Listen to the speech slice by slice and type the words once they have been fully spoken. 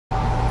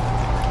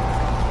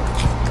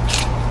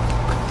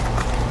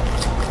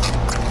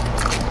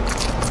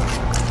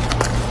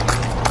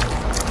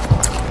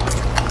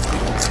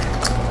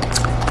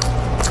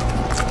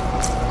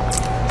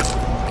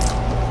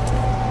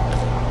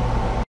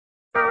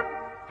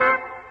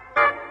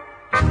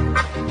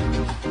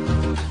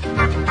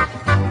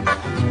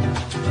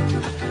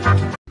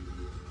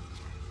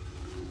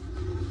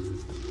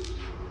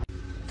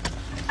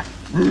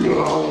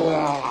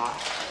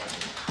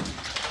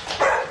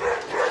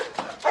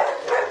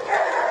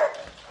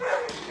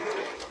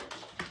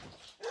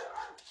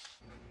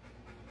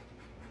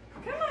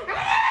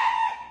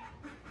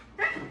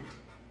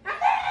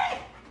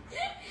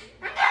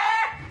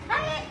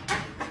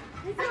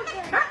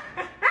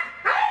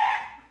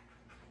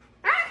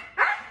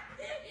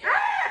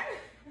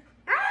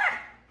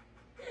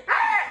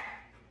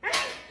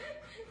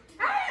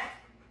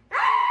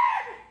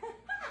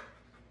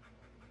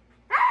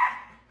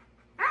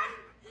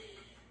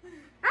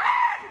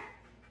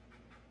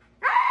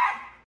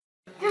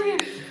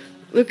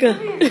Luca.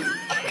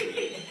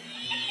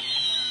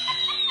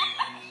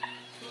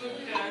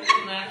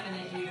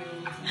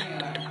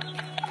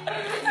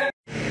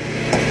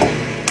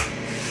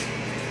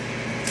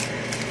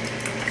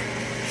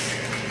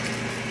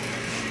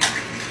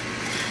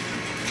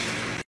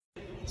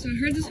 So I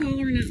heard this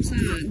hollering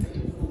outside,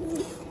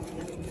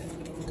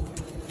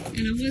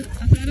 and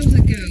I thought it was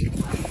a goat.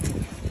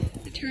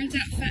 It turns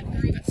out fat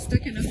girl got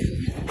stuck in a hole.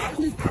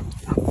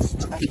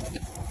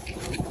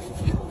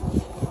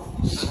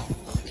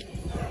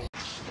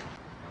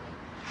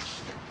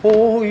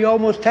 Oh, you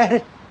almost had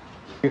it.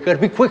 You gotta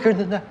be quicker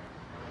than that.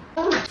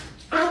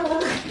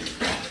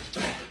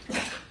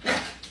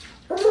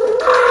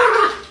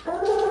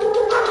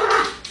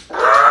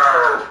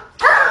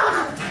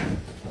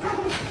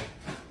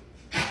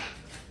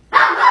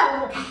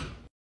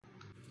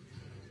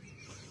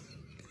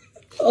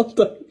 I'm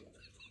done.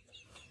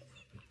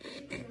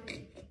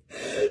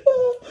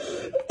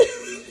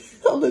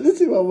 I'm let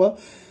see, Mama.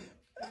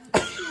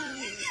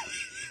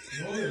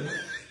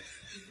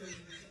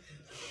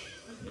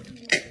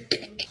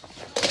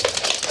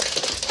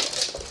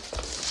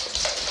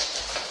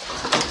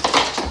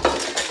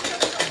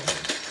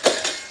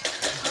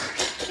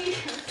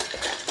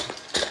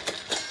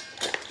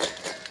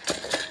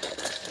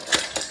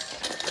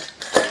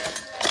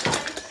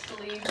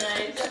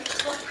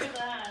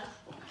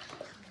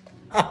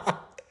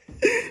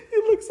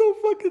 You look so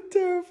fucking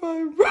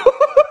terrifying, bro.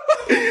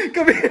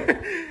 Come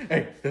here.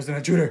 Hey, there's an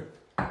intruder.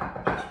 A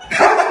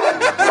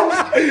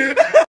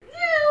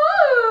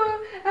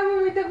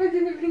mamãe tá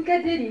fazendo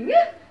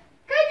brincadeirinha?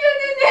 Cadê o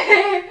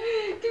neném?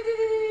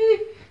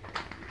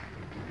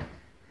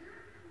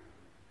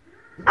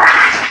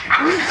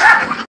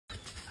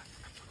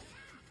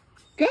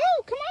 Go!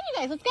 Come on, you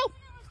guys, let's go!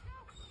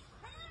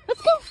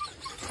 Let's go!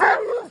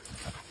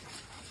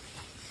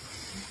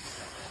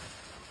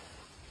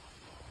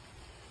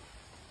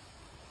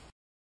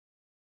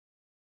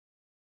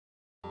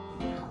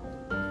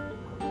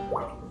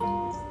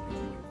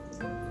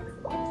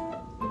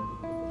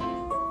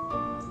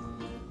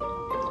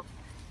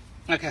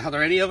 Okay, are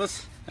there any of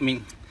us? I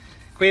mean,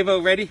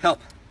 Quavo, ready? Help.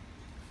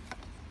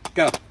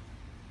 Go.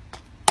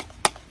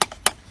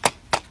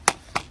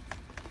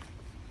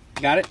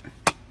 Got it?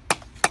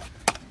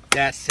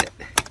 That's it.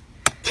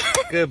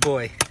 Good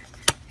boy.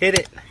 Hit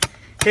it.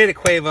 Hit it,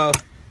 Quavo.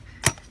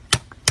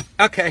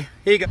 Okay,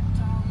 here you go.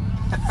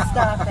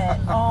 Stop it.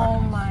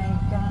 Oh my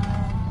God.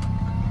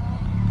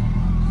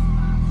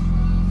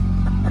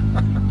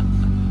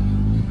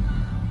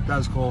 That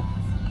was cool.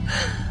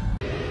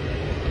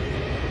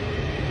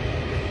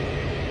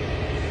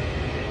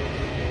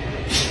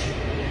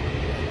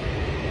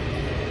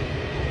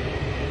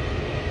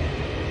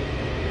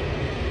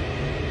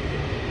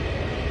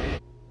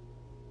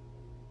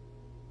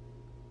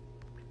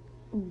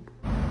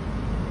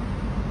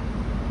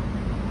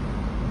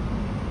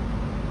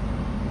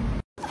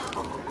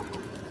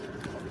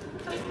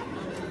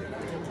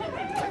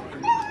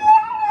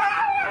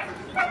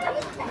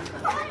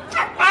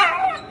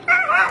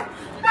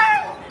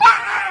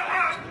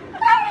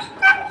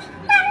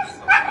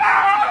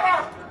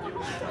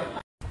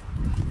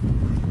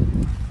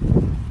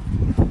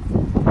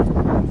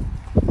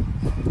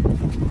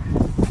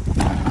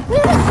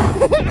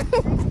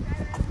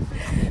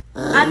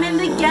 I'm in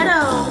the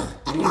ghetto.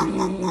 He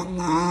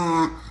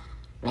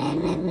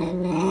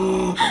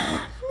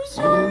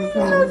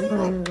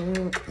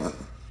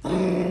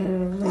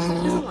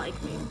doesn't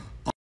like me.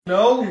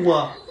 No.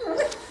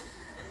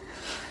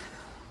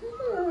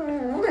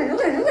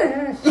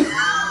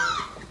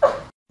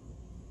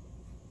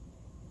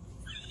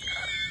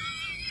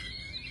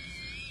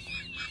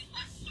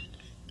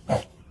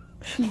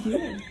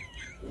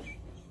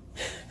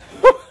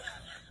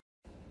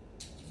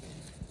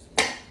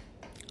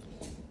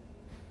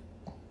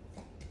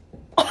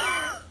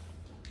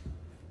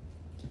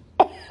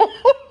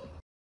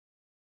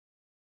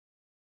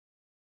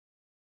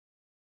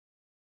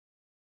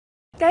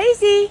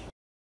 Daisy.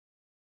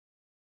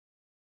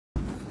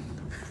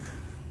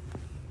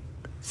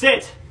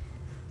 Sit!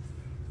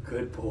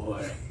 Good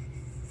boy.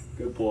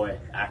 Good boy.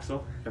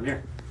 Axel, come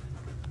here.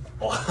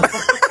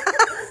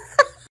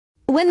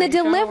 When the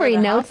delivery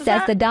note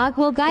says the dog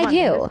will guide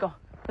you. Let's go.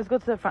 Let's go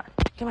to the front.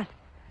 Come on.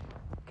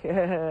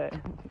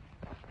 Good.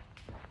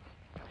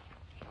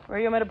 Where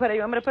you want me to put it?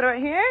 You want me to put it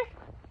right here?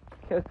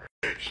 Good.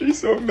 She's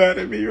so mad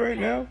at me right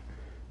now.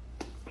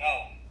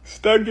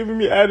 Stop giving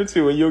me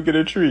attitude and you'll get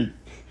a treat.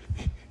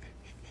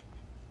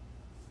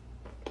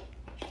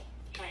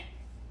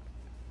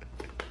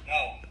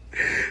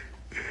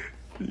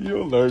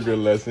 You'll learn your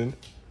lesson.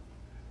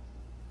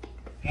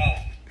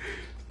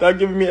 Stop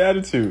giving me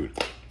attitude.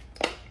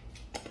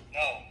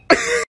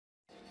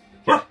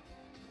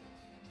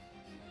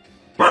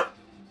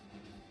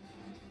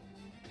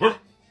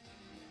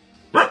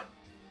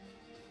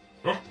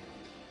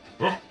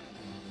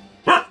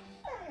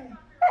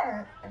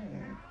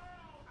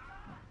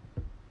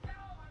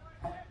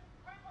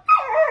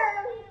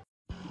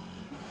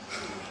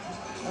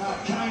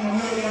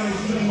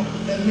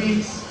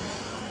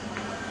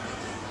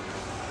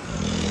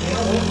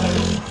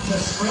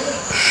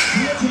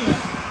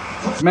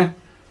 Come here.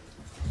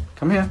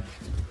 Come here.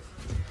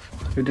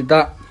 Who did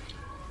that?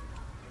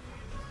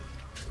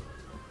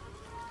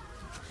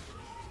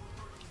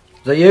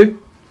 Is that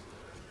you?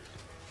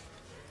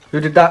 Who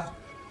did that?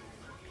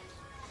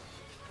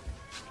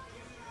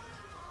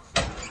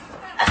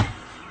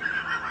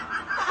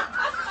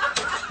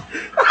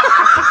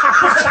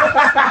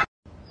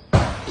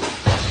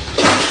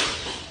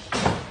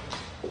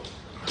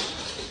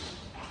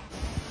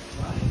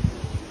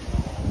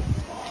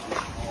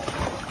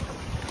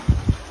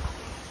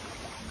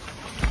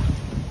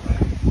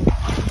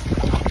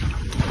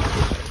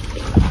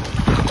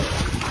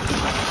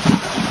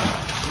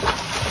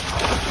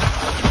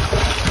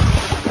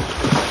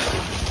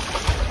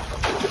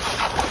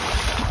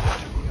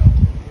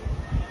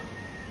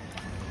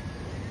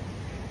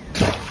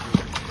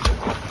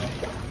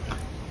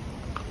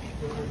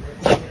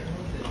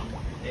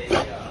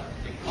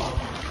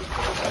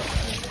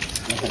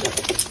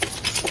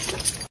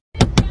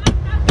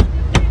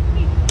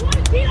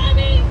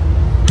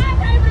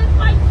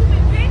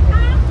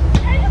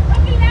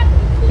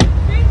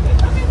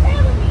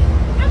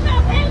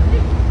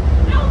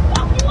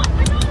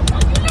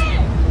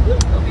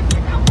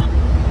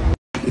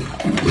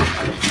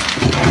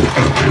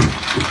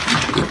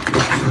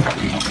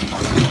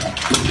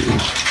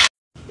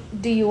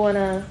 Do you want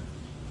to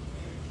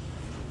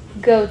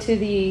go to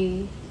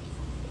the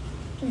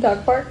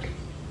dog park?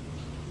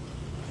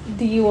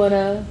 Do you want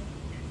to...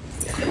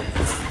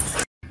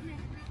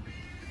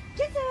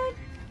 Jason!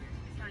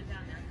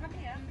 Come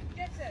here.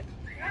 Jason,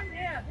 come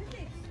here.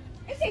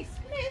 Essex,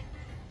 come here.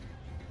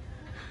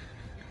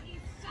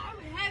 He's so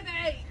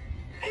heavy.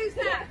 Who's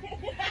that?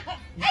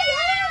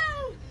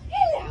 Hello!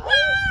 Hello!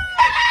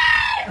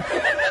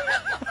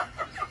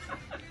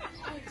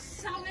 Oh, it's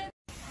so heavy.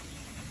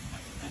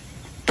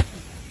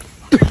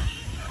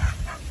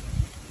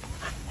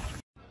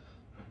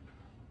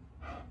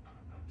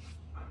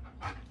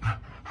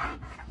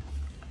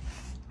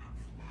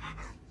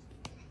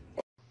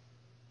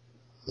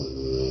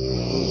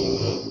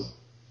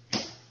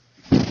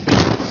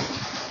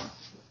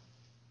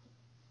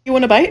 You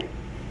want a bite?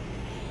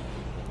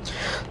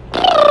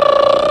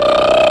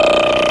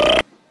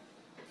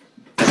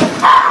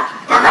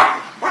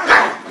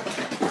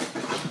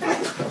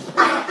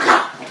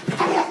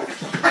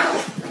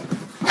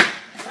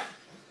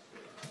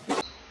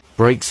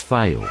 Brakes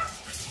fail.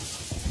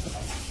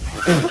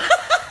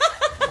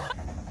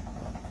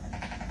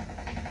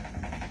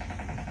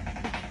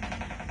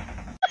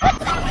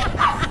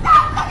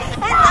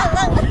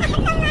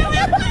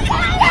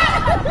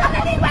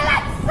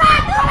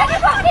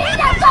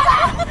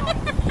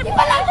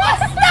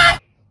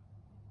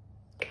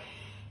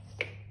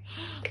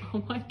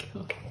 Oh my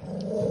god.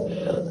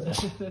 That's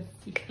too funny.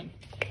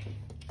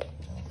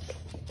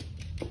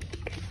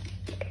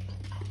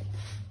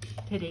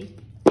 Pity.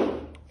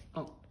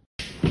 Oh.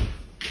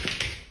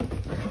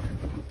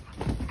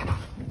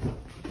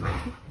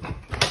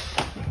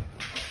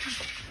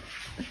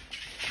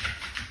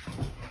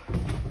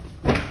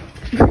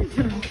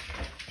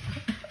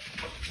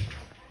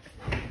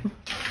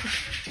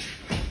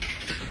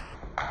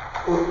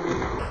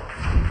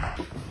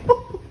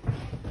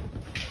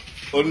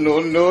 Oh no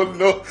no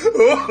no!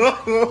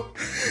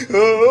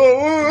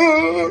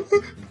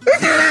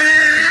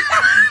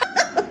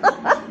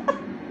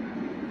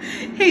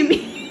 Hey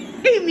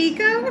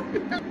Miko,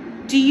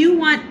 do you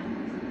want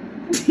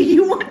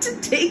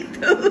to take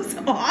those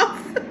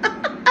off?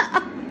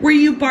 Were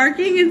you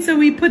barking and so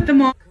we put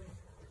them on?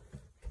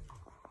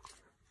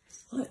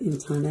 What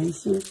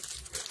intonation?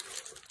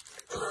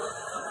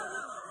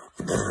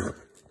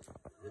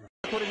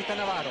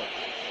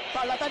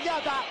 Palla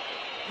tagliata,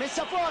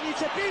 messa fuori,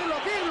 c'è Pirlo,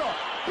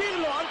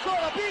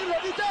 ancora Pirlo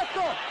di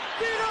tetto,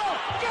 Pirlo,